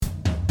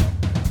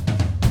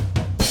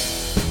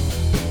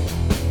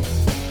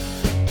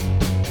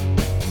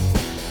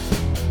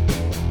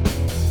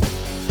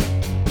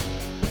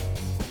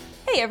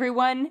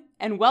everyone,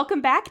 and welcome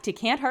back to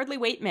Can't Hardly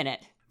Wait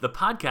Minute. The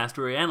podcast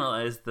where we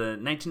analyze the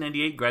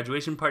 1998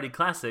 graduation party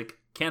classic,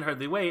 Can't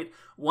Hardly Wait,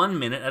 1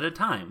 minute at a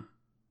time.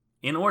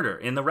 In order,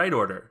 in the right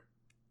order.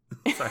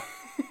 Sorry.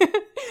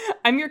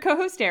 I'm your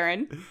co-host,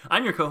 Erin.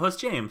 I'm your co-host,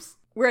 James.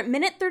 We're at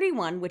minute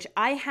 31, which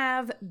I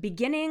have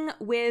beginning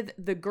with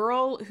the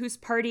girl whose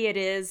party it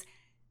is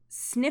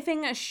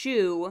sniffing a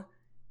shoe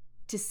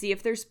to see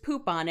if there's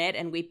poop on it,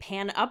 and we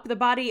pan up the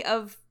body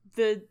of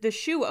the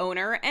shoe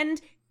owner,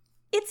 and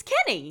it's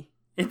Kenny.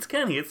 It's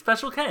Kenny. It's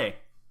Special K.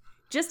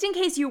 Just in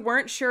case you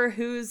weren't sure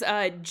whose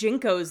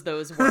Jinkos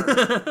those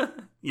were,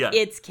 Yeah,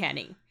 it's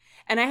Kenny.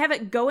 And I have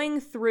it going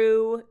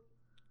through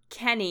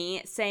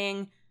Kenny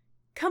saying,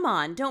 "Come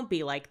on, don't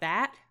be like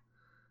that,"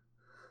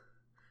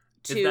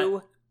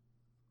 to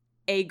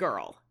a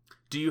girl.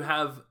 Do you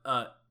have,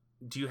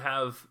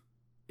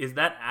 is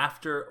that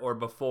after or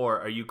before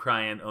Are You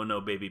Crying, Oh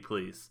No Baby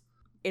Please?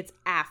 It's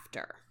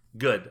after.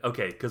 Good,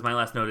 okay, because my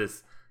last note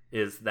is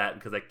that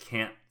because I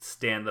can't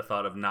stand the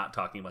thought of not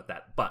talking about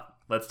that. But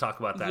let's talk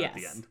about that at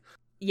the end.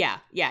 Yeah.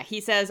 He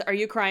says, "Are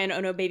you crying?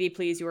 Oh no, baby,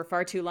 please. You were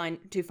far too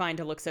fine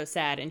to look so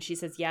sad." And she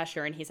says, "Yeah,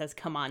 sure." And he says,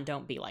 "Come on,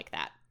 don't be like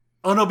that."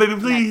 Oh no, baby,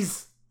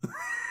 please.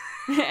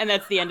 And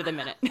that's the end of the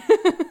minute.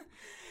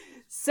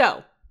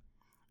 So,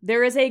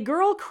 there is a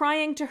girl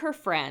crying to her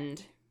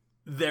friend.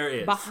 There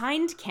is.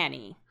 Behind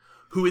Kenny.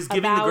 Who is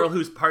giving the girl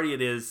whose party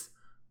it is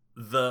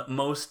the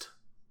most...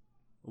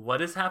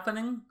 What is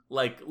happening?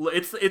 Like,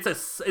 it's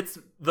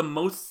the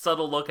most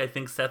subtle look I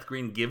think Seth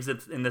Green gives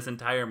it in this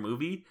entire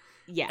movie.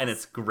 Yes. And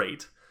it's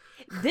great.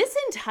 This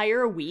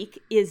entire week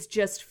is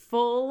just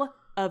full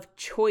of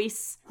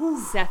choice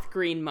Seth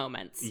Green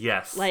moments.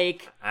 Yes.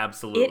 Like,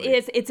 absolutely.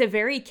 It's a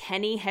very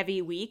Kenny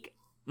heavy week.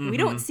 Mm-hmm. We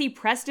don't see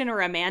Preston or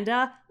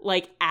Amanda,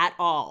 like, at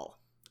all.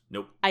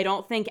 Nope. I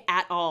don't think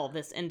at all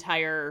this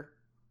entire...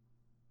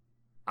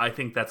 I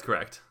think that's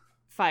correct.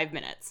 5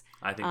 minutes.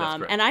 I think that's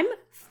correct. And I'm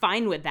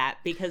fine with that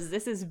because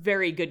this is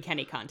very good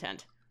Kenny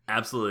content.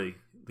 Absolutely.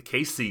 The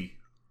KC.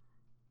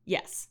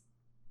 Yes.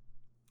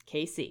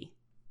 KC.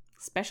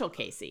 Special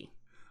KC.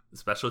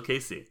 Special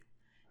KC.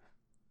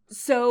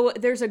 So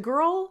there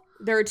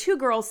are two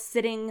girls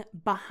sitting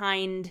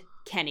behind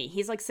Kenny.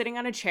 He's like sitting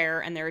on a chair,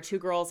 and there are two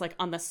girls like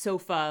on the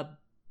sofa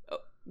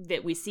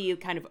that we see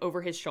kind of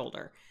over his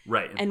shoulder.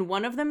 Right. And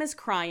one of them is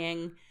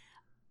crying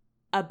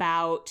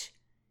about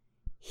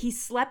he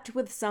slept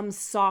with some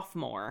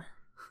sophomore.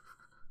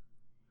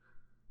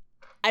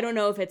 I don't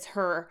know if it's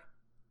her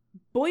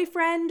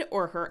boyfriend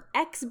or her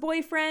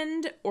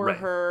ex-boyfriend or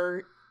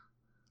her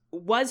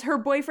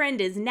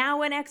boyfriend is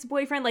now an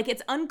ex-boyfriend. Like,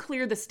 it's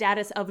unclear the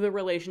status of the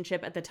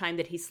relationship at the time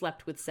that he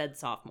slept with said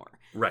sophomore.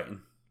 Right.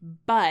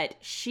 But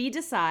she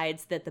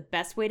decides that the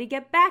best way to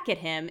get back at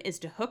him is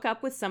to hook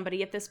up with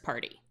somebody at this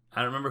party.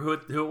 I don't remember who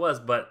it was,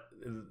 but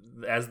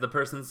as the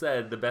person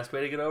said, the best way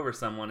to get over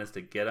someone is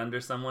to get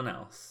under someone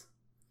else.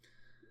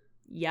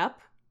 Yep.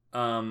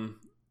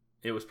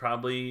 It was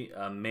probably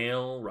a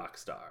male rock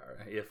star,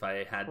 if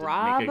I had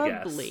to make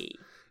a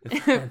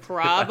guess.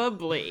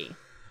 Probably.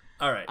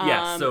 All right,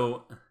 yeah,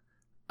 so...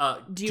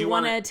 do you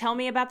want to tell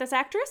me about this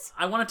actress?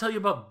 I want to tell you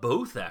about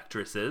both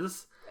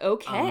actresses.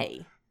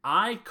 Okay.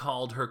 I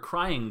called her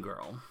Crying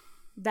Girl.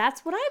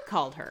 That's what I've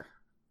called her.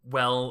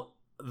 Well,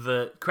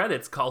 the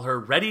credits call her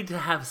Ready to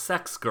Have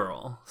Sex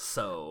Girl,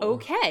 so...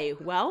 Okay,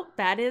 well,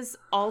 that is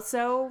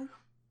also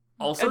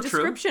a true.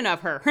 Description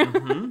of her.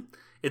 Mm-hmm.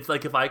 It's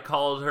like if I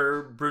called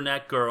her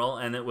Brunette Girl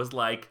and it was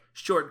like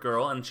Short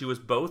Girl and she was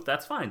both,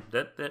 that's fine.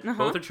 That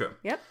both are true.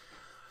 Yep.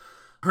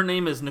 Her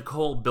name is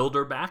Nicole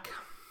Bilderback.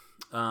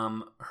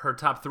 Her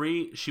top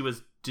three, she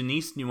was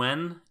Denise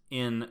Nguyen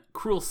in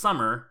Cruel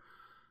Summer,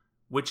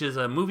 which is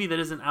a movie that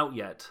isn't out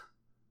yet.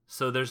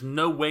 So there's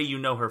no way you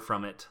know her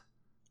from it.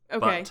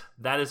 Okay. But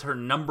that is her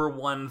number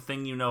one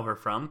thing you know her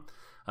from.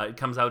 It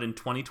comes out in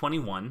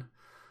 2021.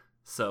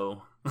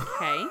 So...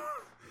 Okay.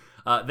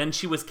 Then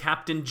she was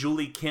Captain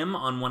Julie Kim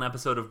on one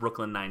episode of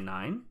Brooklyn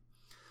Nine-Nine.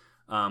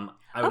 I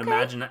would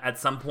imagine at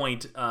some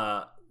point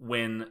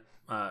when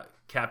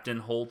Captain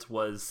Holt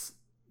was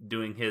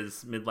doing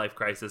his midlife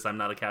crisis, I'm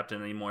not a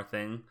captain anymore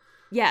thing.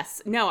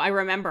 Yes. No, I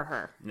remember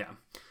her. Yeah.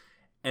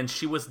 And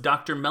she was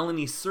Dr.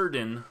 Melanie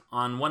Surdin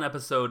on one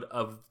episode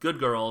of Good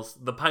Girls,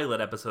 the pilot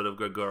episode of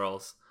Good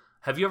Girls.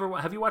 Have you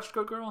watched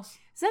Good Girls?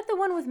 Is that the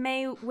one with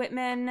Mae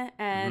Whitman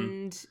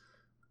and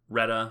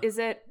Retta? Is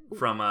it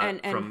from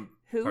from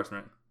who? Parks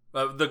and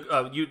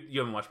Rec. You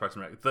haven't watched Parks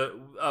and Rec.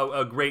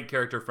 A great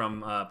character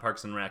from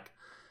Parks and Rec.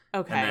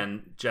 Okay. And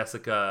then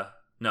Jessica.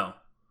 No.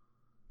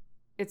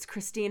 It's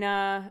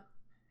Christina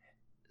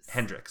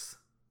Hendricks.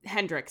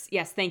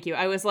 Yes, thank you.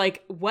 I was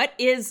like, what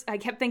is... I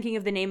kept thinking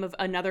of the name of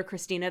another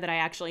Christina that I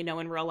actually know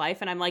in real life,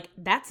 and I'm like,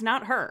 that's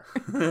not her.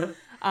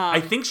 I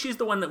think she's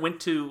the one that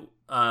went to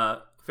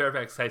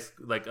Fairfax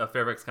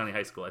County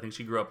High School. I think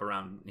she grew up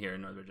around here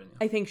in North Virginia.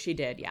 I think she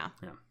did, yeah.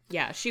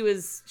 Yeah,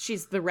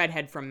 she's the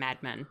redhead from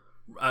Mad Men.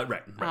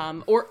 Right.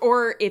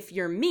 Or if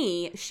you're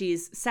me,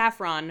 she's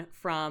Saffron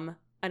from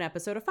an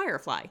episode of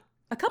Firefly.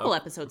 A couple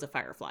episodes of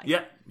Firefly.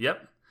 Yeah,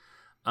 yep.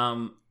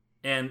 And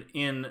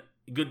in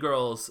Good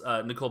Girls,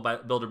 Nicole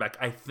Bilderbeck,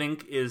 I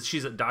think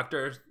she's a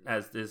doctor,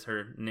 as is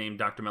her name,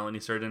 Dr. Melanie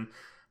Surdin.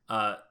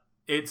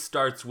 It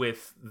starts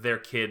with their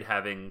kid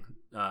having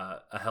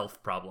a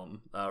health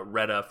problem.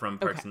 Retta from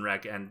Parks and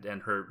Rec and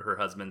her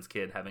husband's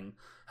kid having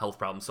health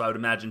problems. So I would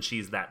imagine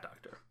she's that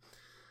doctor.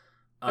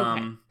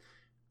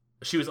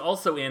 She was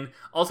also in.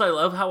 Also, I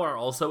love how our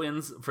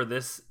also-ins for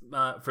this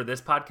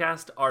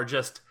podcast are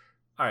just,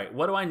 all right,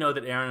 what do I know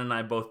that Aaron and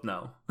I both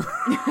know?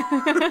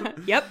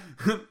 Yep.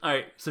 All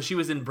right, so she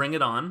was in Bring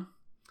It On.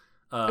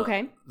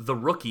 The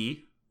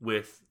Rookie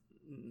with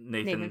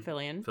Nathan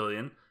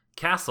Fillion.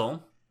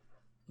 Castle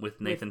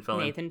with Nathan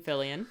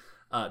Fillion.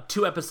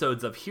 2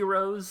 episodes of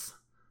Heroes.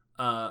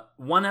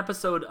 1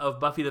 episode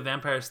of Buffy the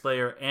Vampire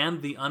Slayer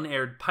and the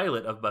unaired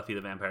pilot of Buffy the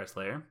Vampire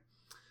Slayer.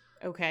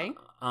 Okay.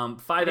 5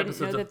 I didn't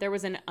episodes know that there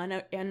was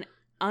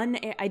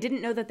I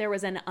didn't know that there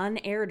was an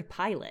unaired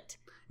pilot.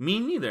 Me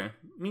neither.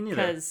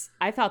 Because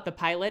I thought the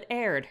pilot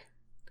aired.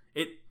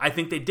 I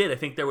think they did. I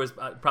think there was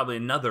probably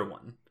another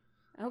one.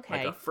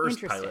 Okay. Like a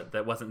first pilot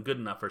that wasn't good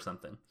enough or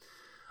something.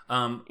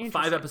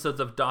 5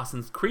 episodes of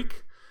Dawson's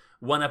Creek.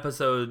 1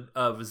 episode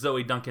of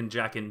Zoe, Duncan,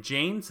 Jack, and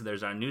Jane. So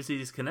there's our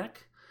Newsies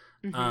Connect.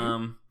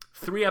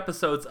 3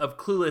 episodes of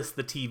Clueless,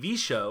 the TV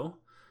show.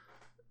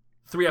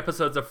 3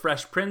 episodes of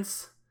Fresh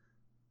Prince.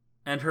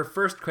 And her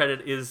first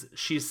credit is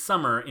she's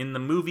Summer in the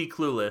movie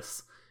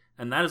Clueless,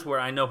 and that is where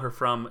I know her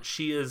from.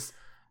 She is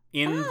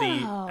in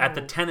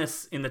the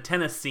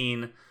tennis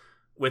scene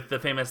with the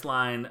famous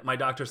line, "My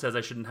doctor says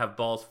I shouldn't have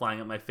balls flying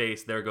at my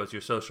face. There goes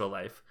your social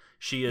life."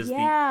 She is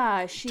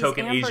she's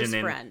token Amber's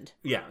Asian friend.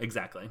 Yeah,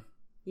 exactly.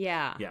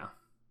 Yeah.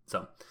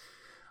 So,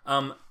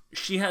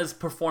 she has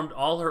performed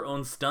all her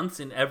own stunts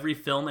in every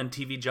film and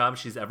TV job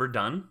she's ever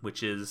done,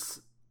 which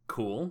is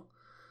cool.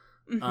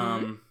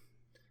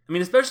 I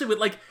mean, especially with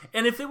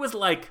and if it was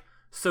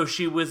so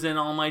she was in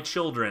All My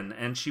Children,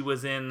 and she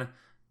was in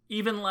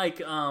even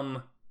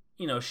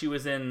she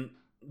was in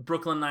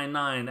Brooklyn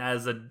Nine-Nine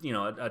as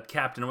a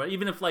captain, or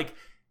even if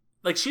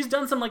she's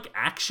done some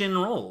action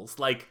roles.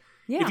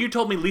 If you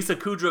told me Lisa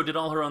Kudrow did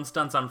all her own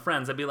stunts on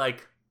Friends, I'd be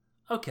like,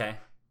 okay,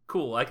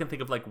 cool. I can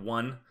think of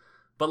one,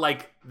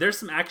 but there's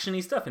some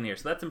actiony stuff in here,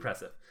 so that's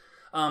impressive.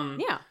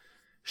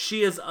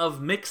 She is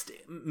of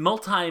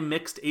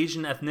multi-mixed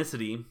Asian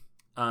ethnicity.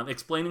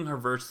 Explaining her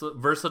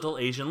versatile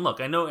Asian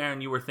look. I know,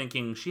 Aaron, you were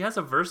thinking she has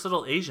a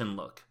versatile Asian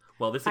look.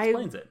 Well, this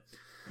explains it.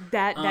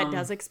 That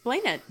does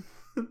explain it.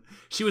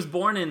 She was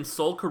born in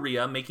Seoul,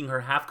 Korea, making her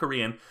half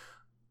Korean.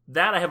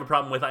 That I have a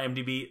problem with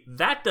IMDb.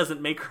 That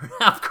doesn't make her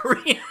half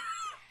Korean.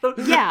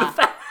 Yeah.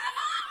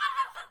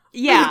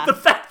 The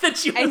fact that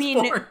she was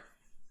born.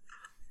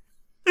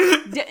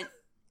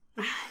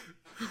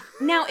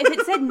 Now, if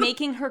it said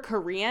making her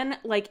Korean,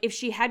 if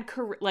she had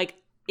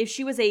if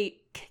she was a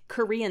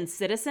Korean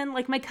citizen,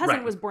 my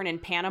cousin was born in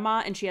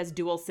Panama and she has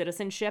dual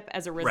citizenship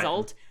as a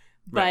result,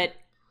 but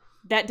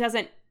that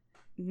doesn't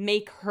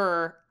make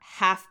her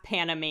half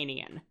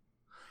Panamanian.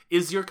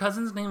 Is your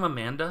cousin's name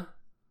Amanda?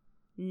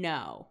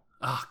 No.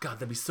 Oh, God,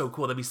 that'd be so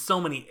cool. That'd be so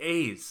many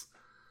A's.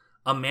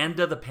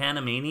 Amanda the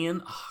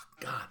Panamanian? Oh,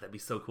 God, that'd be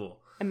so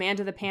cool.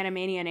 Amanda the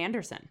Panamanian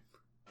Anderson.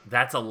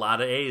 That's a lot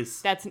of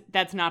A's.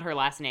 That's not her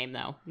last name,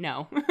 though.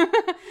 No.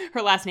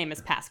 Her last name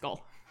is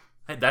Pascal.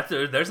 Hey,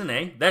 there's an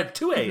A. That's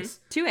 2 A's.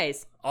 2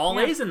 A's. All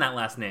A's in that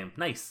last name.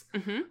 Nice.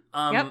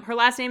 Yep. Her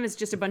last name is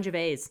just a bunch of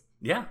A's.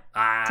 Yeah.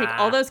 Take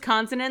all those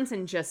consonants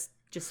and just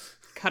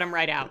cut them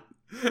right out.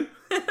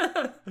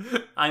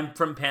 I'm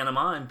from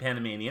Panama. I'm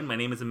Panamanian. My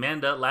name is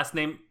Amanda. Last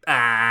name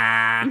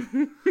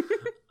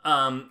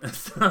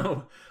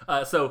So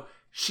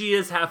she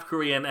is half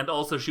Korean, and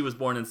also she was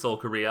born in Seoul,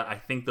 Korea. I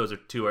think those are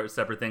 2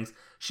 separate things.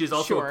 She's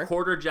also a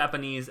quarter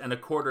Japanese and a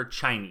quarter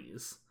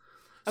Chinese.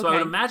 So I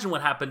would imagine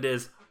what happened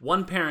is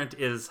one parent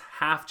is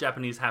half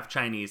Japanese, half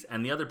Chinese,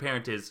 and the other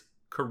parent is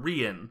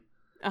Korean.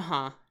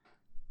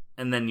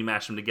 And then you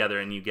mash them together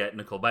and you get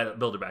Nicole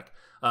Bilderbeck.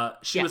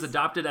 She was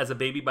adopted as a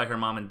baby by her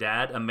mom and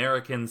dad,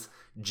 Americans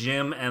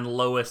Jim and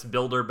Lois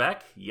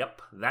Bilderbeck.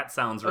 Yep, that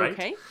sounds right.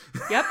 Okay.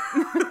 Yep.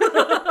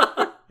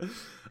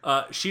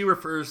 She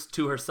refers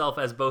to herself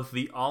as both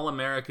the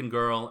All-American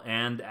Girl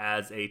and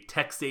as a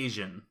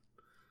Texasian,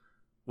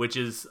 which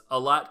is a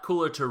lot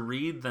cooler to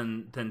read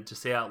than to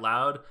say out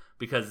loud,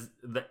 because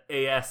the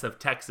AS of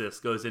Texas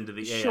goes into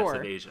the AS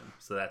of Asian.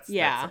 So that's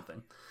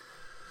something.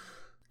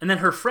 And then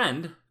her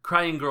friend,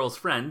 Crying Girl's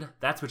friend,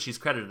 that's what she's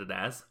credited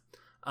as,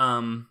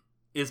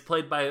 is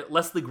played by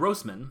Leslie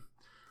Grossman.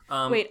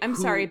 Wait, I'm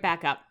sorry,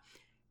 back up.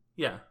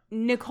 Yeah.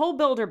 Nicole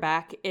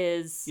Bilderbeck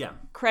is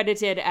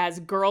credited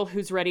as girl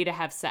who's ready to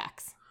have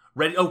sex.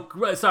 Ready to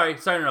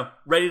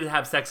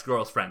have sex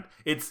girl's friend.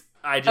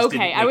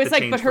 I was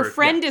like, but her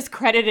friend is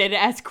credited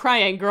as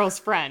Crying Girl's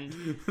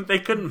friend. They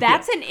couldn't.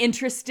 That's an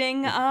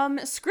interesting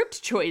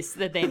script choice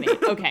that they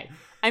made. Okay,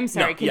 I'm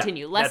sorry.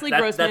 Continue. Leslie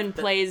Grossman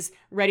plays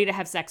Ready to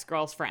Have Sex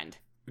Girl's friend.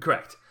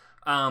 Correct.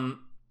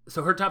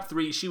 So her top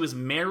 3, she was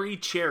Mary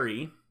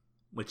Cherry,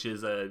 which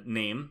is a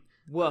name,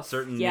 a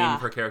certain name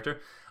for character,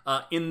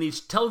 in the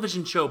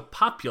television show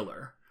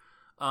Popular.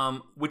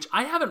 which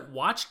I haven't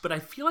watched, but I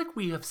feel like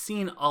we have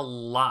seen a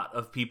lot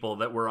of people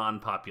that were on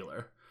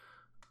Popular.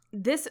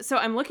 So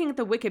I'm looking at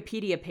the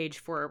Wikipedia page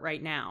for it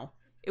right now.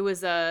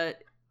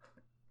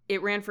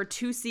 It ran for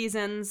 2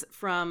 seasons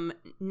from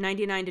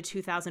 1999 to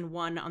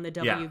 2001 on the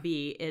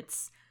WB. Yeah.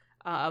 It's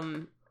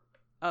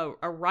a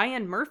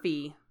Ryan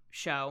Murphy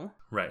show.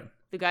 Right.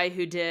 The guy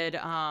who did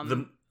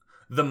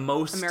the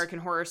most American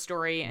Horror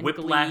Story and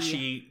whiplashy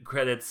Glee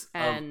credits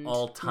and of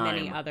all time.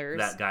 Many others.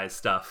 That guy's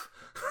stuff.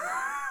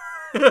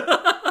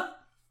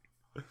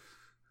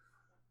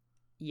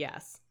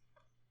 Yes.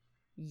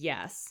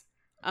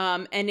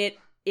 And it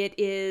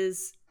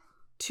is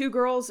 2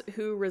 girls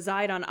who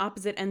reside on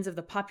opposite ends of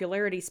the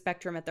popularity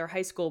spectrum at their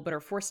high school, but are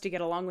forced to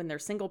get along when their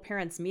single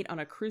parents meet on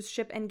a cruise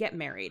ship and get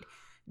married.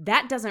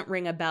 That doesn't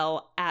ring a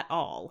bell at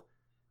all.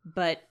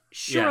 But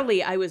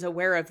surely I was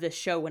aware of this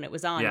show when it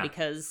was on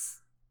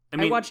because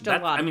I watched a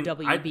lot of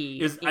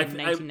WB in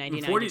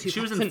 1999 She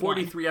was in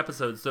 43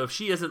 episodes, so if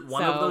she isn't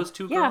one of those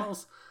 2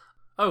 girls...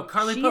 Oh,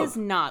 Carly Pope. She is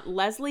not.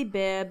 Leslie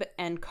Bibb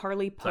and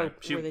Carly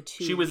Pope were the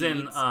 2 She was leads.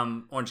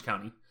 in Orange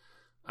County.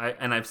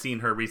 I've seen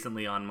her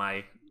recently on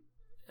my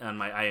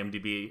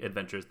IMDb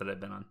adventures that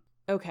I've been on.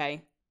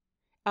 Okay.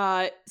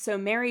 So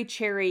Mary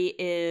Cherry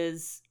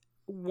is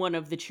one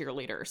of the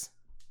cheerleaders.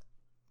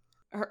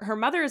 Her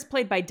mother is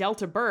played by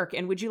Delta Burke,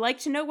 and would you like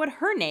to know what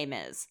her name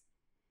is?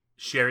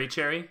 Sherry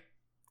Cherry?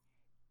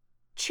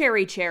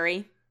 Cherry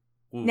Cherry.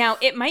 Oof. Now,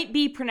 it might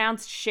be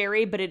pronounced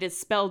Sherry, but it is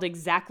spelled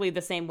exactly the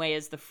same way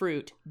as the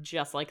fruit,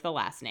 just like the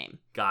last name.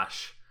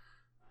 Gosh.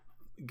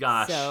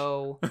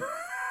 So,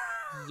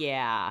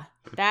 yeah,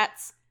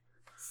 that's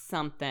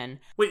something.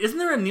 Wait, isn't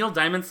there a Neil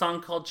Diamond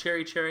song called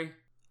Cherry Cherry?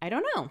 I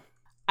don't know.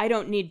 I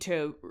don't need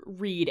to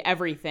read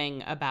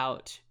everything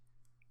about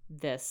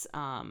this.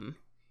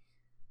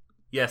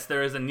 Yes,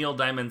 there is a Neil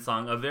Diamond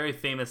song, a very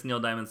famous Neil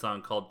Diamond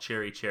song called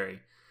Cherry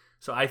Cherry.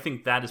 So I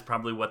think that is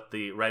probably what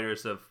the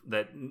writers of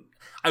that...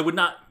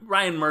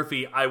 Ryan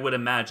Murphy, I would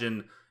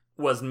imagine,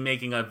 was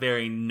making a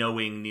very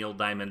knowing Neil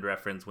Diamond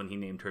reference when he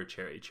named her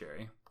Cherry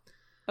Cherry.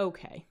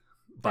 Okay.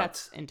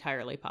 That's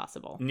entirely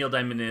possible. Neil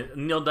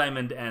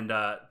Diamond and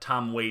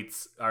Tom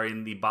Waits are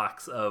in the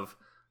box of,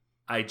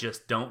 I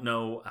just don't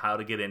know how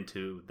to get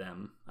into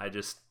them. I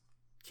just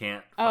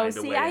can't find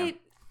a way.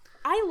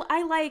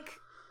 I like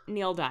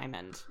Neil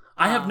Diamond.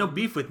 I have no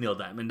beef with Neil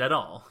Diamond at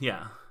all.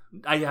 Yeah.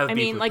 I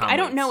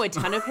don't know a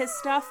ton of his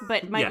stuff,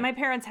 but my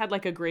parents had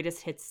like a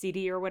greatest hits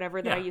CD or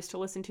whatever that I used to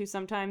listen to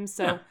sometimes.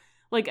 So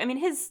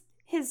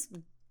his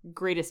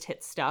greatest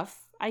hits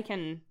stuff, I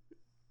can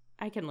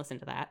listen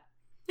to that.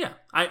 Yeah,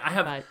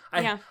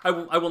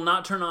 I will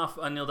not turn off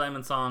a Neil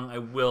Diamond song. I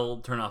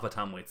will turn off a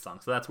Tom Waits song.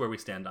 So that's where we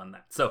stand on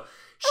that. So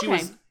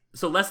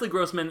Leslie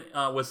Grossman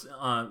was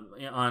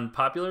on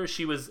Popular.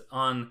 She was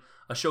on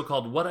a show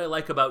called What I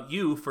Like About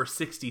You for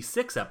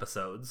 66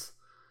 episodes.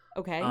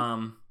 Okay.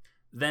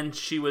 Then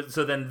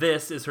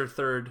this is her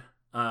third.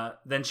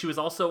 Then she was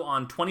also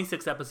on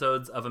 26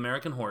 episodes of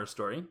American Horror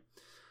Story,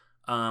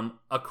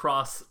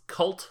 across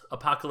Cult,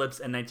 Apocalypse,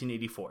 and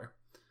 1984.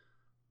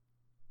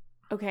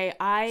 Okay,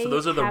 so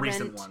those are the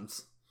recent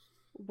ones.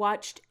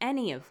 Watched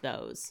any of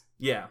those?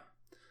 Yeah,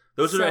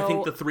 those are I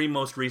think the 3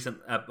 most recent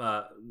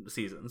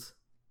seasons.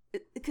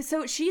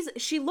 So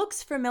she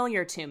looks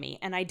familiar to me,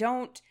 and I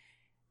don't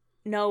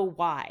know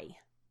why.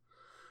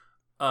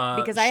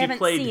 Because I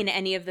haven't seen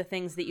any of the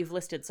things that you've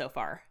listed so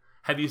far.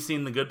 Have you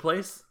seen The Good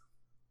Place?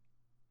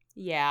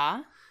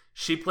 Yeah.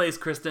 She plays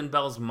Kristen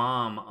Bell's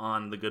mom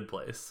on The Good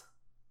Place.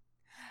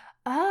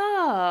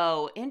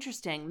 Oh,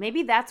 interesting.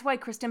 Maybe that's why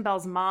Kristen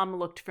Bell's mom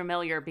looked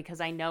familiar, because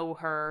I know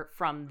her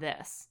from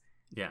this.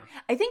 Yeah.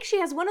 I think she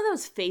has one of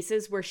those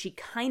faces where she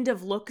kind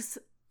of looks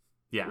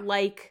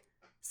like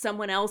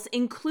someone else,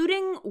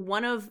 including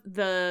one of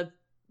the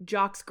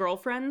Jock's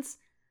girlfriends.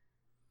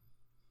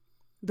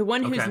 The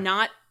one who's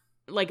not...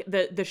 like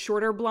the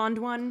shorter blonde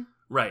one,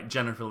 right?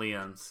 Jennifer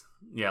Lyons,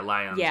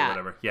 Lyons or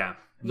whatever,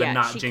 the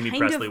not Jamie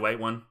Presley white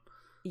one.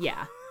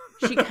 Yeah,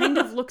 she kind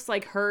of looks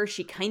like her.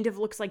 She kind of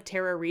looks like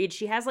Tara Reid.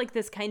 She has like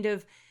this kind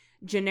of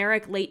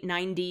generic late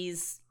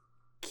 90s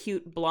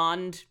cute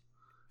blonde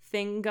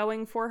thing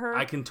going for her.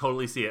 I can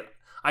totally see it.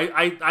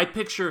 I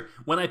picture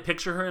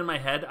her in my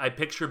head. I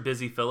picture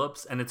Busy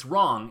Phillips, and it's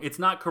wrong. It's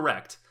not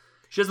correct.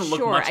 She doesn't look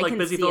much like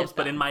Busy Phillips,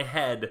 but in my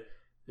head,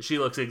 she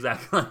looks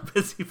exactly like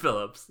Busy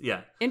Phillips.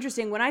 Yeah.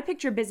 Interesting. When I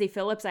picture Busy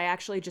Phillips, I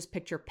actually just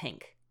picture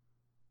Pink.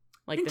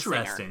 Like the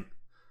singer.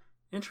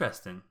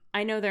 Interesting.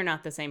 I know they're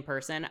not the same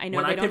person. I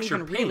know they don't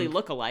even really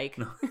look alike.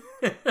 No.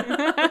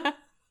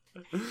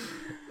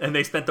 And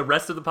they spent the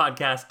rest of the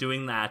podcast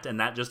doing that, and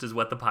that just is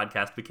what the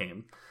podcast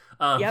became.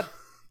 Yep.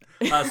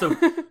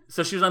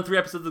 So she was on 3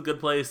 episodes of Good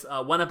Place,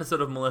 1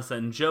 episode of Melissa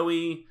and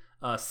Joey,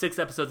 6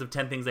 episodes of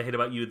 10 Things I Hate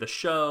About You, the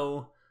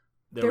show.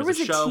 There was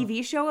a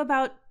TV show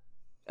about...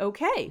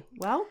 Okay,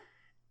 well.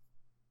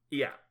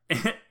 Yeah.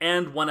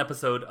 And 1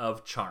 episode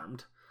of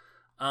Charmed.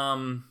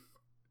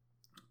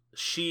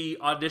 She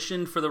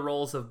auditioned for the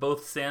roles of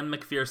both Sam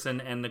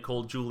McPherson and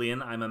Nicole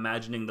Julian. I'm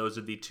imagining those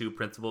are the 2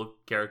 principal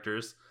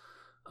characters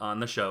on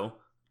the show,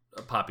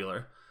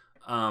 Popular.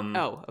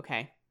 Oh,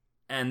 okay.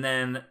 And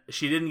then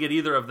she didn't get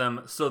either of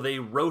them, so they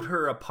wrote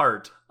her a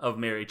part of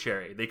Mary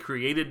Cherry. They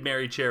created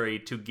Mary Cherry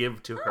to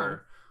give to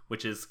her,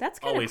 which is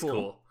always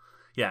cool.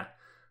 Yeah.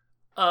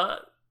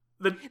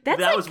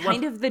 That was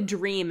kind of the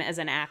dream as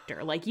an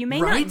actor. Like, you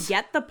may not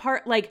get the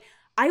part. Like,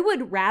 I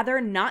would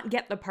rather not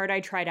get the part I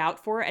tried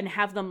out for and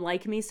have them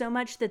like me so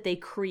much that they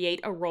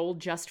create a role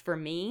just for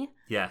me.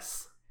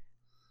 Yes.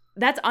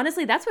 That's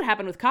what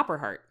happened with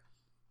Copperheart.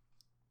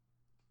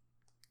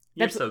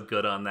 You're so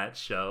good on that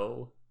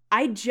show.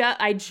 I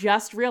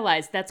just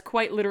realized that's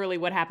quite literally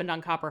what happened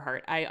on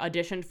Copperheart. I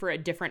auditioned for a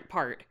different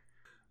part.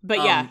 But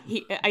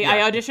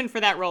I auditioned for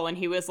that role, and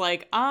he was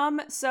like,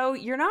 so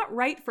you're not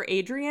right for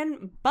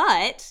Adrian,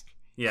 but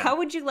how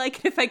would you like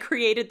it if I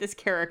created this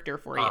character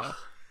for you?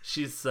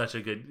 She's such a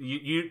good...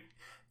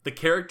 The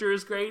character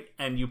is great,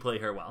 and you play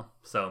her well.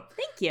 So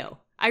thank you.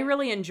 I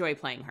really enjoy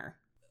playing her.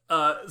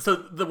 So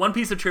the one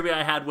piece of trivia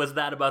I had was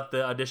that about the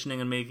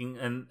auditioning and making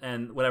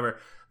and whatever.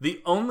 The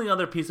only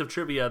other piece of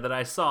trivia that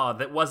I saw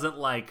that wasn't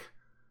like,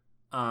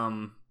 I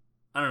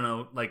don't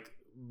know, like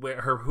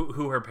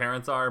who her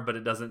parents are, but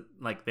it doesn't,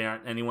 like, they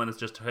aren't anyone. It's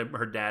just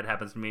her dad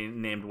happens to be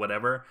named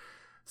whatever.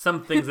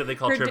 Some things that they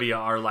call trivia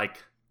are like,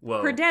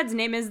 whoa. Her dad's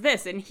name is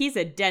this, and he's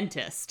a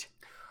dentist.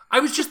 I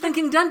was just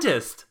thinking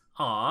dentist.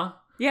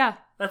 Aw. Yeah.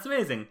 That's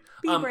amazing.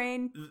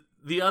 B-brain.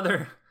 The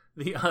other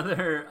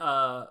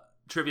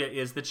trivia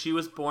is that she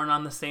was born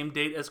on the same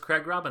date as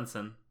Craig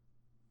Robinson.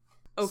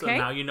 Okay. So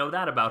now you know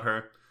that about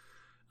her.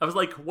 I was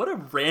like, what a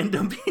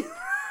random...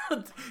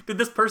 Did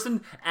this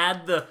person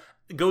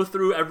go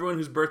through everyone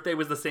whose birthday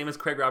was the same as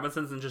Craig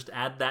Robinson's and just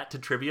add that to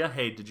trivia?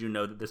 Hey, did you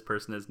know that this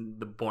person is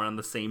born on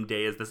the same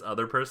day as this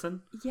other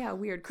person? Yeah,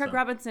 weird. Craig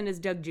Robinson is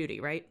Doug Judy,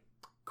 right?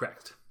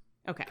 Correct.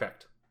 Okay.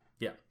 Correct.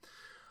 Yeah.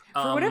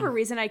 For whatever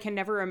reason, I can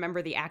never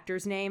remember the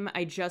actor's name.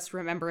 I just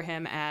remember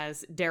him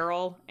as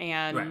Daryl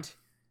and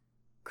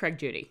Craig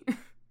Judy.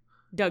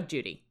 Doug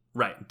Judy.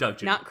 Right, Doug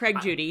Judy. Not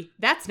Craig Judy.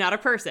 That's not a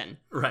person.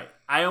 Right.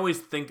 I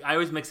always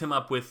mix him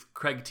up with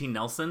Craig T.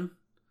 Nelson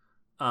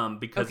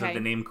because of the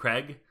name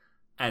Craig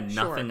and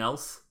nothing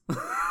else.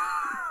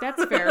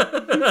 That's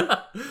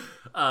fair.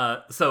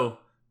 So,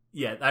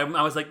 yeah,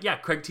 I was like, yeah,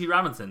 Craig T.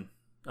 Robinson.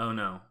 Oh,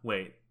 no,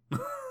 wait.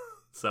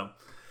 So,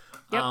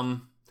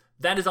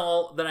 that is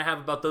all that I have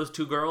about those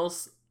two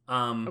girls.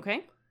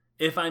 Okay.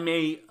 If I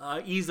may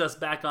ease us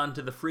back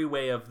onto the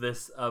freeway of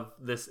this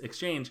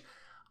exchange,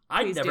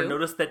 I'd never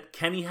noticed that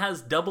Kenny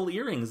has double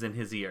earrings in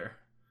his ear.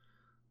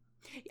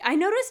 I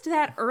noticed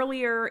that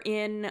earlier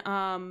in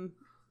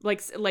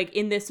like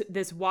in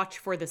this watch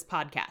for this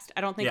podcast.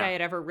 I don't think I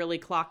had ever really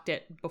clocked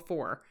it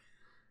before.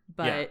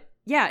 But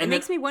it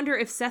makes me wonder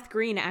if Seth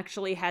Green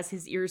actually has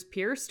his ears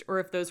pierced or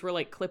if those were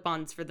like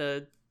clip-ons for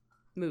the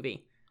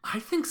movie. I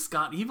think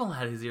Scott Evil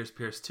had his ears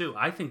pierced too.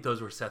 I think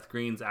those were Seth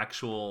Green's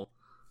actual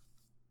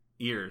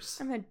ears.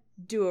 I'm going to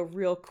do a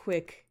real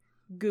quick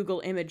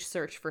Google image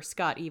search for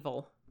Scott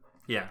Evil.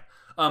 Yeah.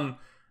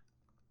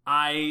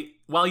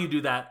 While you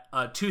do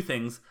that, two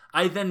things.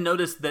 I then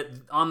noticed that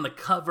on the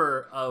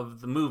cover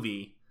of the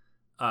movie,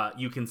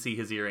 you can see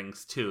his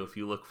earrings too if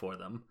you look for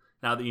them.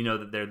 Now that you know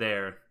that they're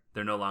there,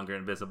 they're no longer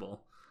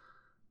invisible.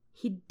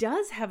 He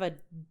does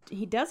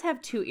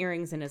have two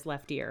earrings in his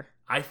left ear.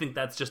 I think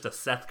that's just a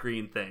Seth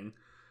Green thing.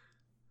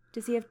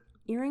 Does he have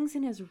earrings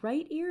in his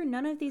right ear?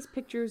 None of these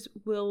pictures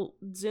will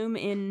zoom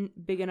in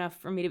big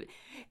enough for me to...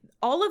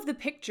 All of the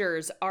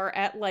pictures are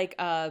at like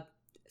a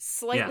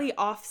slightly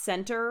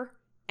off-center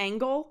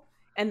angle,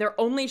 and they're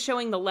only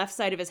showing the left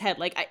side of his head.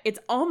 Like, it's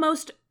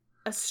almost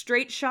a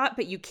straight shot,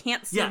 but you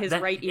can't see his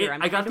right ear.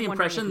 I got the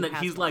impression that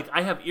he's like,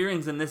 I have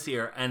earrings in this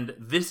ear, and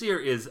this ear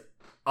is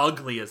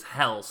ugly as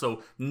hell,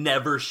 so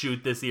never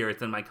shoot this ear.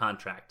 It's in my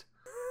contract.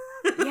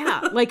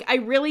 Yeah, like, I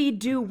really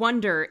do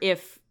wonder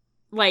if,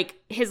 like,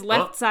 his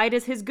left side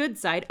is his good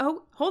side.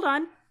 Oh, hold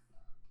on.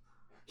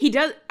 He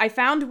does. I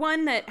found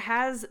one that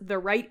has the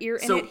right ear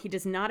in it. He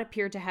does not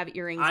appear to have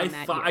earrings in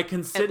that ear. I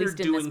considered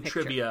doing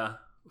trivia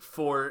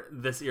for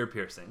this ear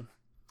piercing.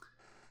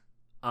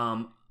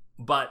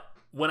 But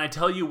when I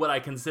tell you what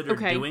I considered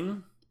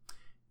doing,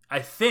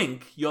 I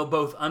think you'll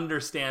both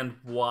understand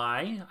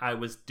why I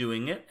was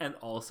doing it and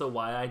also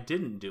why I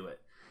didn't do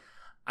it.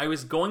 I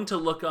was going to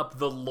look up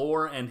the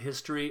lore and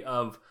history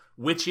of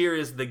which ear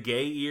is the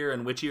gay ear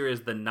and which ear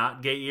is the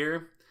not gay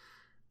ear.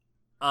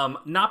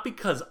 Not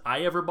because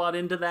I ever bought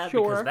into that,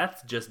 because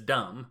that's just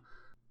dumb.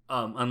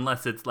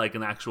 Unless it's like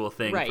an actual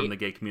thing from the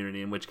gay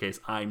community, in which case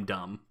I'm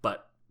dumb.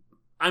 But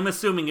I'm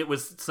assuming it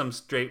was some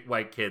straight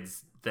white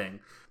kids thing.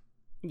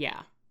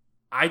 Yeah.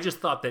 I just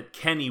thought that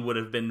Kenny would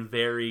have been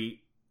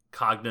very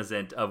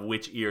cognizant of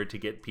which ear to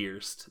get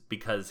pierced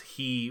because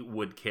he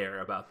would care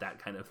about that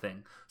kind of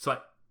thing. So I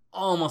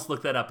almost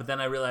looked that up, but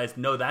then I realized,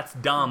 no, that's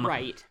dumb.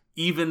 Right.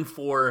 Even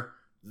for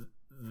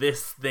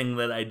this thing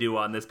that I do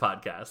on this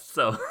podcast.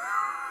 So...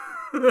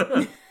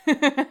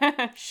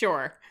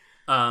 Sure.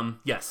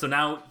 So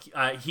now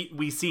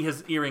we see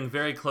his earring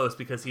very close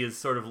because he is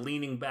sort of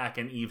leaning back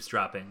and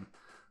eavesdropping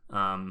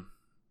on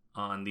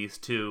these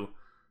two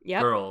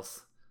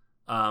girls.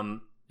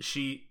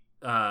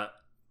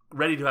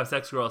 ready to have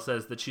sex girl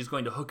says that she's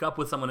going to hook up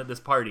with someone at this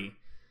party.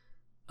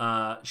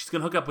 She's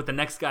going to hook up with the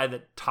next guy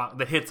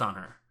that hits on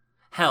her.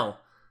 Hell,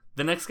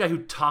 the next guy who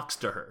talks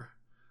to her.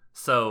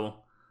 So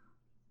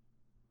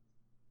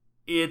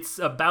it's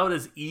about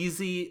as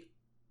easy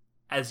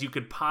as you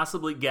could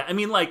possibly get. I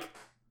mean, like,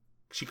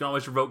 she can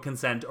always revoke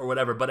consent or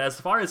whatever, but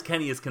as far as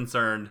Kenny is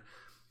concerned,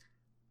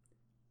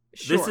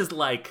 Sure. This is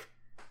like,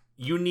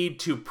 you need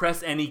to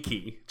press any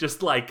key.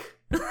 Just like...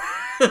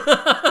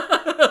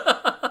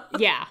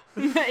 Yeah,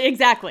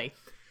 exactly.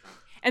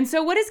 And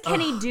so what does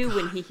Kenny do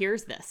when he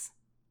hears this?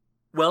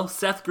 Well,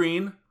 Seth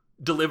Green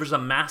delivers a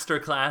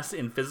masterclass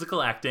in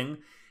physical acting.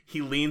 He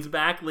leans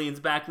back,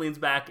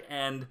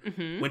 and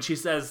when she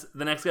says,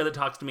 the next guy that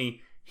talks to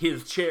me,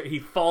 he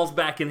falls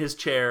back in his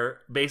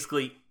chair,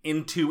 basically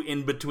in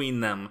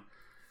between them.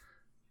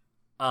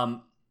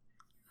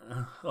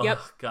 Yep.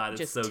 God,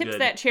 it's just so good. tips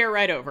that chair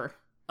right over.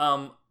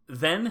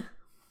 Then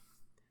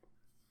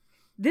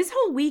this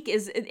whole week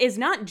is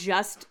not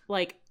just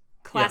like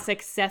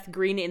classic Seth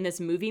Green in this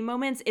movie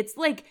moments. It's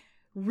like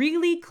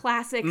really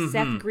classic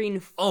Seth Green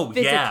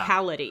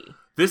physicality. Yeah.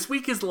 This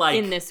week is like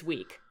in this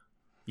week.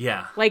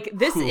 Yeah. Like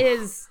this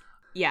is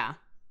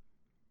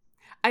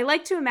I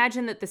like to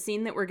imagine that the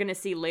scene that we're going to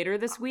see later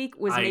this week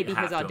was maybe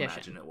his audition. I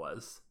imagine it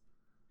was.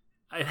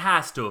 It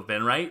has to have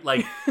been, right?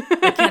 Like,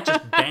 they can't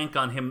just bank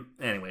on him.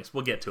 Anyways,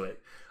 we'll get to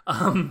it.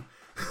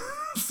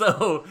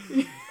 So,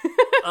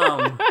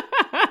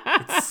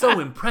 it's so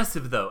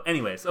impressive, though.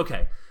 Anyways,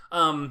 okay.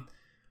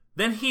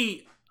 Then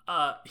he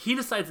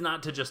decides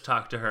not to just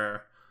talk to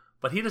her,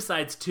 but he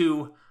decides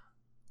to,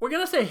 we're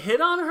going to say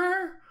hit on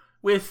her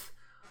with,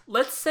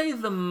 let's say,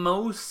 the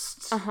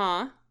most...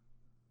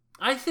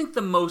 I think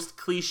the most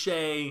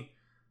cliche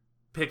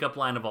pickup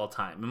line of all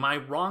time. Am I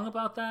wrong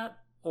about that?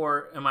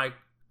 Or am I...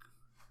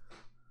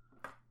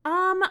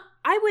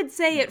 I would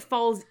say it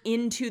falls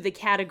into the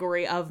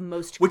category of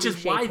most Which cliche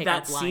is why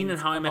that lines scene in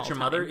How I of Met all Your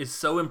time. Mother is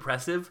so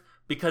impressive,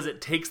 because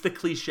it takes the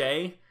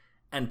cliche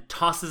and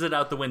tosses it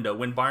out the window.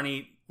 When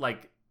Barney,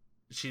 like,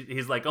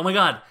 he's like, oh my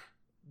god,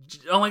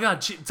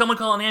 someone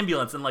call an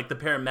ambulance, and like the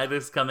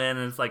paramedics come in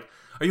and it's like,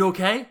 are you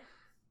okay?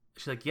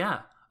 She's like,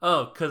 yeah.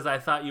 Oh, because I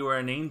thought you were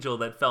an angel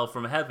that fell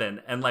from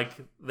heaven. And like,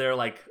 they're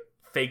like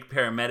fake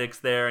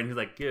paramedics there, and he's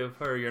like, give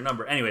her your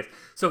number. Anyways,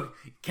 so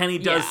Kenny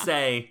does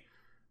say,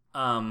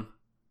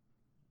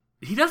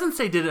 he doesn't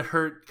say, did it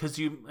hurt because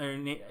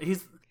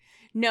he's...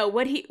 No,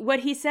 what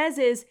he says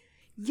is,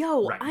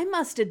 yo, Right. I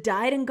must have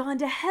died and gone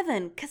to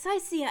heaven because I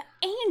see an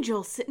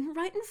angel sitting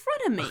right in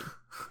front of me.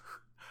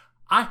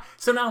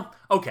 So now,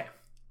 okay,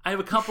 I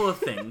have a couple of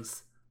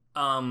things.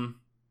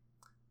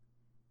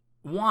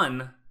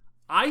 One,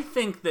 I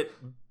think that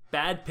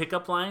bad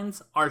pickup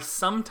lines are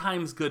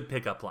sometimes good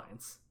pickup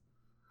lines.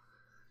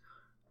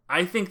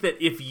 I think that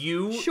if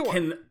you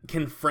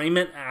can frame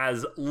it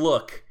as,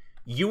 look,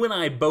 you and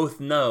I both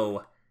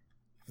know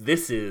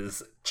this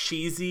is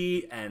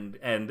cheesy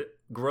and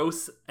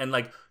gross, and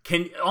like,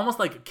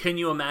 can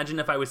you imagine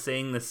if I was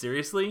saying this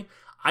seriously?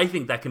 I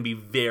think that can be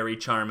very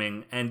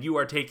charming, and you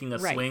are taking a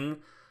swing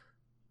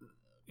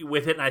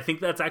with it, and I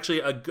think that's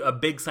actually a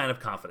big sign of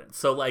confidence.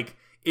 So like,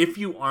 if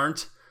you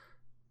aren't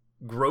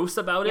gross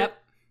about it,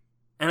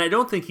 and I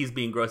don't think he's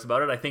being gross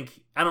about it,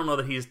 I don't know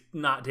that he's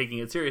not taking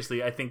it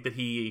seriously. I think that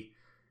he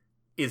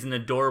is an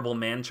adorable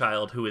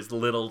man-child who is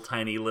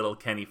tiny little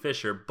Kenny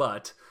Fisher,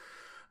 but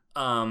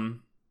so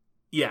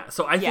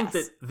I think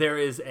that there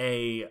is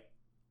a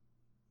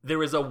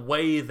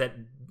way that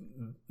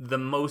the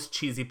most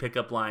cheesy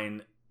pickup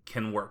line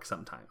can work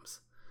sometimes.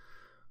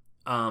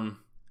 And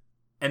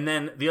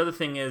then the other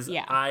thing is,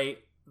 I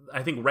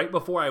think right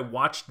before I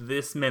watched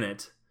this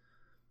minute,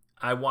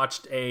 I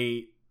watched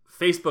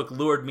Facebook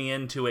lured me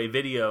into a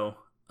video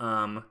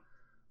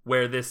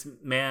where this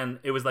man,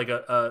 it was like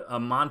a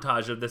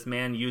montage of this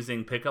man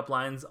using pickup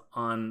lines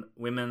on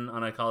women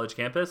on a college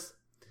campus.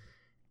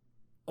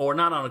 Or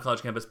not on a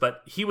college campus,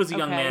 but he was a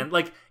young man.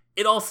 Like,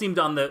 it all seemed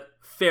on the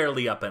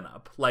fairly up and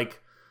up.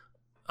 Like,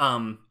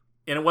 and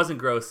it wasn't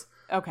gross.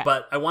 Okay.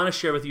 But I want to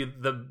share with you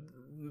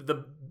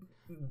the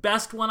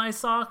best one I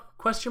saw, ?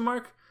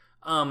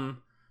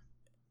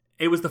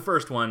 It was the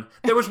first one.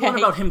 There was one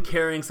about him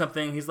carrying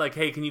something. He's like,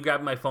 hey, can you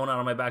grab my phone out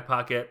of my back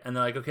pocket? And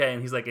they're like, okay.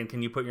 And he's like, and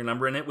can you put your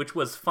number in it? Which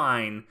was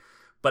fine.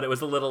 But it was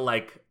a little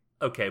like,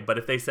 okay. But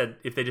if they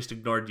just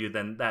ignored you,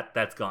 then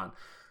that's gone.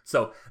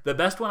 So the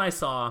best one I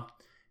saw,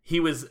 he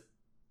was,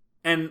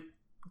 and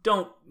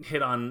don't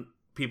hit on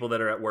people that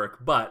are at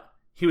work, but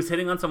he was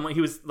hitting on someone. He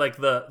was like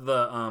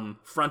the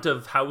front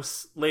of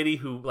house lady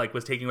who like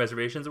was taking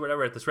reservations or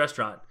whatever at this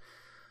restaurant.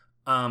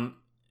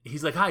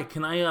 He's like, hi,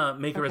 can I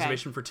make a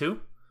reservation for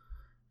 2?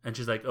 And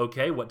she's like,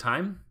 okay, what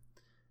time?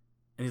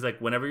 And he's like,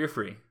 whenever you're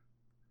free.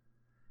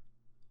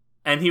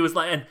 And he was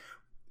like, and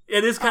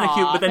it is kind of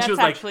cute, but then she was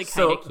like, actually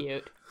kind of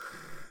cute.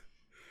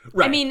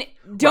 Right. I mean,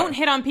 don't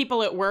hit on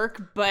people at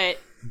work, but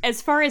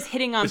as far as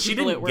hitting on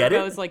people at work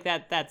goes, like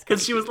that's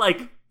because she was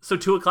like, so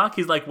 2:00.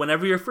 He's like,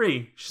 whenever you're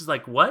free. She's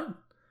like, what?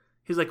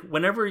 He's like,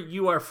 whenever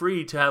you are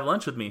free to have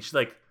lunch with me. She's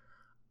like,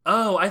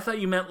 oh, I thought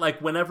you meant like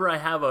whenever I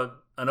have a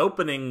an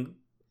opening.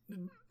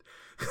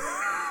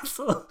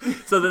 so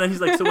then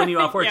he's like, so when are you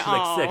off work? She's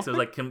like 6. It was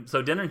like,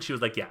 so dinner? And she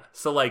was like, yeah.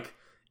 So like,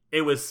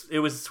 it was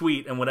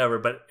sweet and whatever,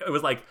 but it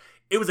was like,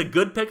 it was a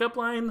good pickup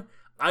line.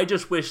 I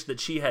just wish that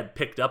she had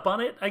picked up on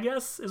it, I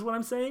guess, is what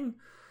I'm saying.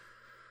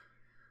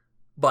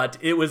 But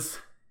it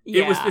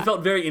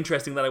felt very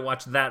interesting that I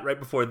watched that right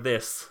before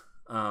this.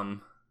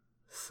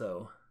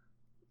 So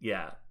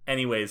yeah.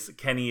 Anyways,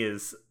 Kenny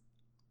is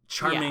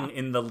charming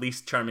in the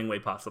least charming way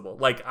possible.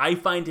 Like, I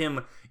find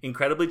him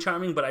incredibly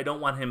charming, but I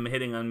don't want him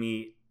hitting on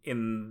me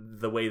in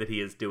the way that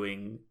he is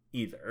doing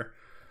either.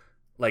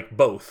 Like,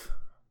 both.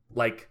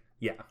 Like,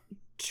 yeah.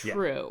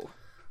 True.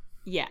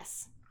 Yeah.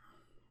 Yes.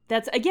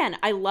 That's, again,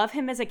 I love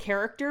him as a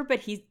character,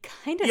 but he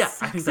kind of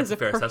sucks I think that's as a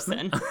fair person.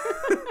 assessment.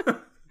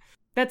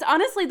 That's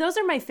honestly, those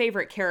are my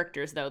favorite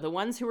characters, though. The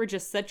ones who are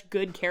just such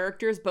good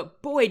characters,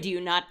 but boy, do you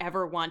not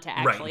ever want to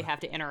actually have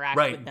to interact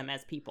with them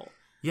as people.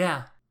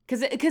 Yeah.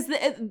 Because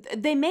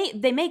they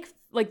make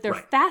like, they're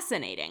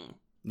fascinating.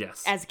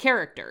 Yes. As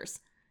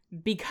characters.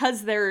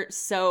 Because they're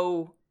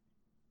so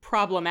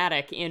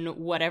problematic in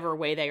whatever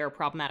way they are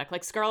problematic.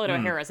 Like, Scarlett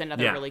O'Hara is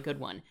another really good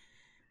one.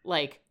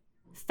 Like,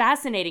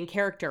 fascinating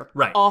character,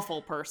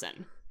 awful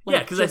person. Like,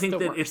 yeah, because I think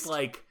that it's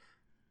like,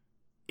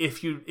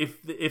 if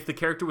the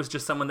character was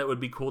just someone that would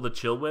be cool to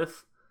chill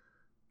with,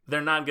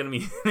 they're not going to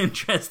be an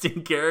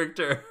interesting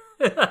character.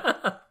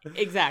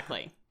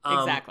 Exactly.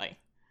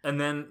 And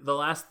then the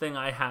last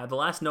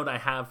note I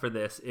have for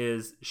this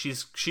is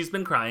she's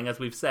been crying, as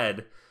we've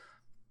said.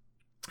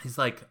 He's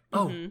like,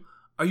 "Oh,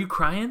 are you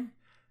crying?"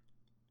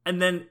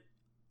 And then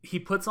he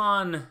puts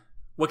on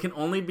what can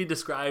only be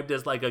described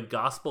as like a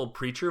gospel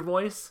preacher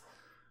voice.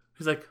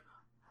 He's like,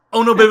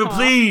 "Oh no, baby,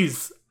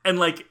 please!" And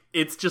like,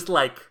 it's just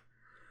like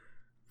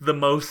the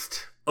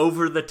most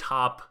over the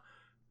top,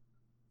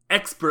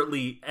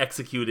 expertly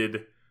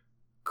executed,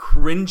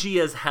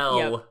 cringy as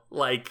hell.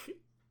 Like,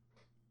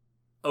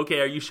 okay,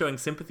 are you showing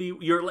sympathy?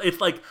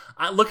 It's like,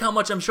 look how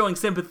much I'm showing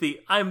sympathy.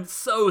 I'm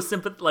so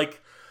sympathetic.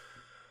 Like,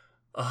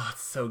 oh,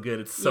 it's so good.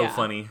 It's so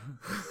funny.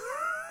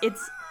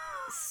 It's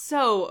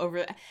so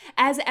over,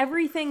 as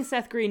everything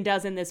Seth Green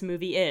does in this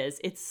movie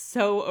is. It's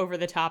so over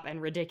the top and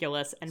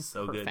ridiculous and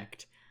so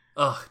perfect.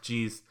 Good. Oh,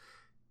 geez.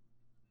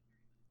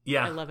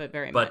 Yeah. I love it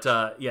very much.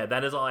 But yeah,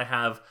 that is all I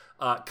have.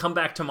 Come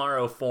back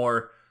tomorrow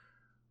for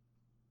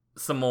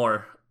some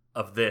more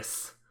of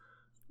this.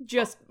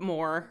 Just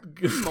more.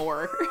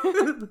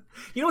 You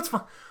know what's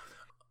fun?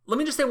 Let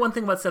me just say one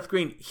thing about Seth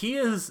Green. He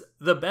is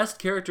the best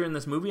character in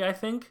this movie, I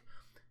think.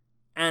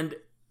 And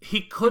he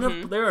could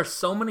have, there are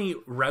so many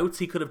routes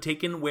he could have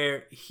taken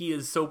where he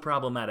is so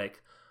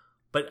problematic.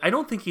 But I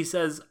don't think he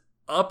says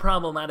a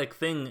problematic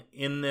thing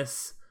in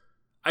this.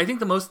 I think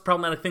the most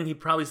problematic thing he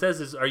probably says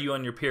is, "Are you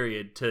on your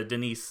period?" to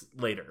Denise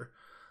later.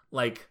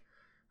 Like,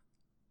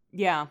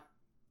 yeah.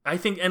 I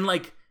think, and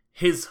like,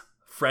 his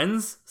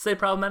friends say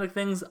problematic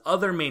things.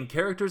 Other main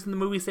characters in the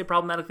movie say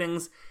problematic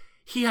things.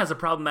 He has a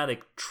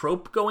problematic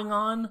trope going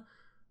on.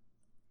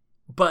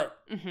 But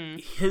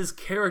his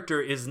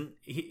character isn't,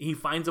 he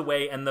finds a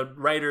way, and the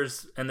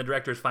writers and the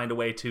directors find a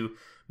way to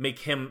make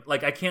him,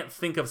 like, I can't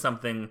think of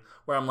something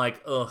where I'm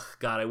like, ugh,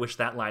 God, I wish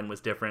that line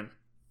was different.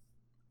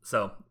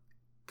 So,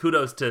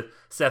 kudos to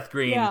Seth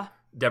Green,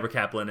 Deborah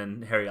Kaplan,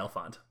 and Harry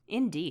Elfont.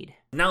 Indeed.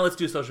 Now let's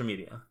do social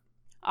media.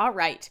 All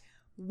right.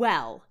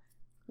 Well,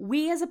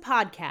 we as a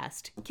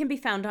podcast can be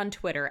found on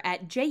Twitter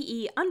at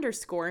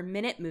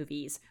JE_Minute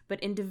Movies.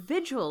 But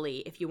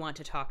individually, if you want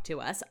to talk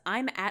to us,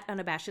 I'm at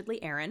Unabashedly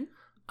Aaron.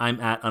 I'm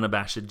at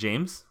Unabashed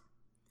James.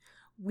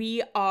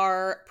 We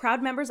are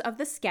proud members of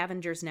the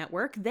Scavengers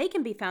Network. They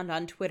can be found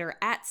on Twitter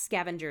at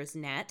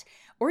ScavengersNet,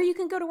 or you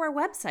can go to our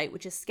website,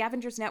 which is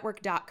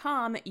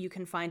scavengersnetwork.com. You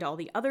can find all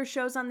the other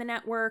shows on the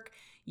network.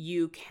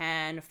 You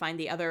can find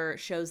the other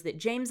shows that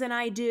James and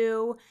I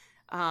do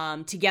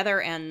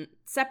together and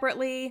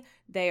separately.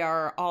 They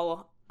are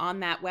all on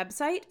that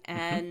website.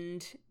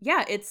 And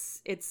yeah,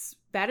 it's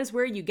that is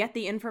where you get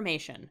the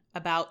information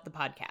about the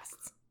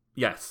podcasts.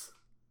 Yes.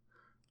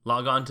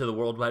 Log on to the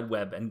World Wide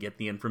Web and get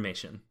the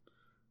information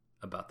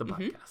about the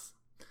podcasts.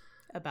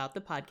 About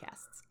the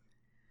podcasts.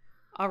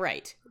 All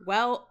right.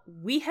 Well,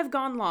 we have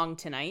gone long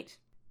tonight.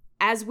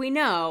 As we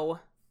know,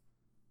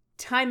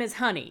 time is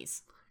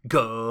honeys.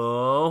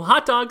 Go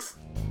hot dogs!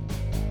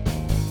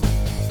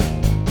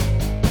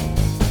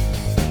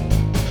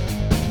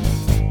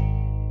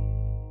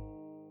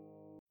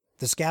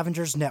 The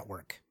Scavengers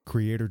Network.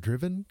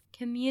 Creator-driven.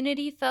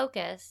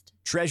 Community-focused.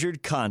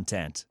 Treasured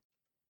content.